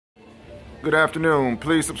Good afternoon.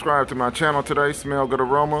 Please subscribe to my channel today, Smell Good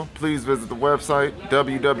Aroma. Please visit the website,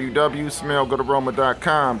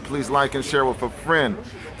 www.smellgoodaroma.com. Please like and share with a friend.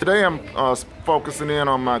 Today I'm focusing in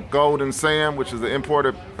on my Golden Sand, which is an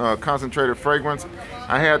imported concentrated fragrance.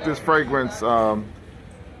 I had this fragrance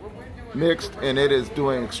mixed and it is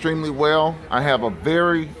doing extremely well. I have a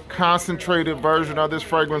very concentrated version of this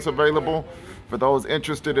fragrance available. For those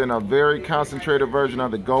interested in a very concentrated version of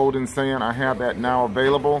the Golden Sand, I have that now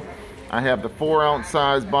available. I have the 4-ounce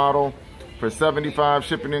size bottle for $75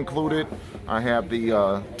 shipping included. I have the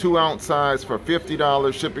 2-ounce size for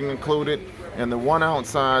 $50 shipping included, and the 1-ounce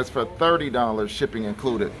size for $30 shipping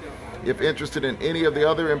included. If interested in any of the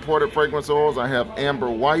other imported fragrance oils, I have Amber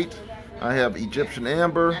White, I have Egyptian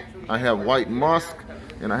Amber, I have White Musk,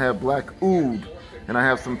 and I have Black Oud, and I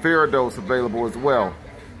have some Faradose available as well.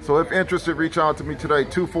 So if interested, reach out to me today,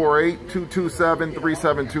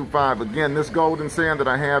 248-227-3725. Again, this Golden Sand that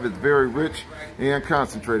I have is very rich and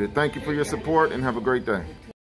concentrated. Thank you for your support and have a great day.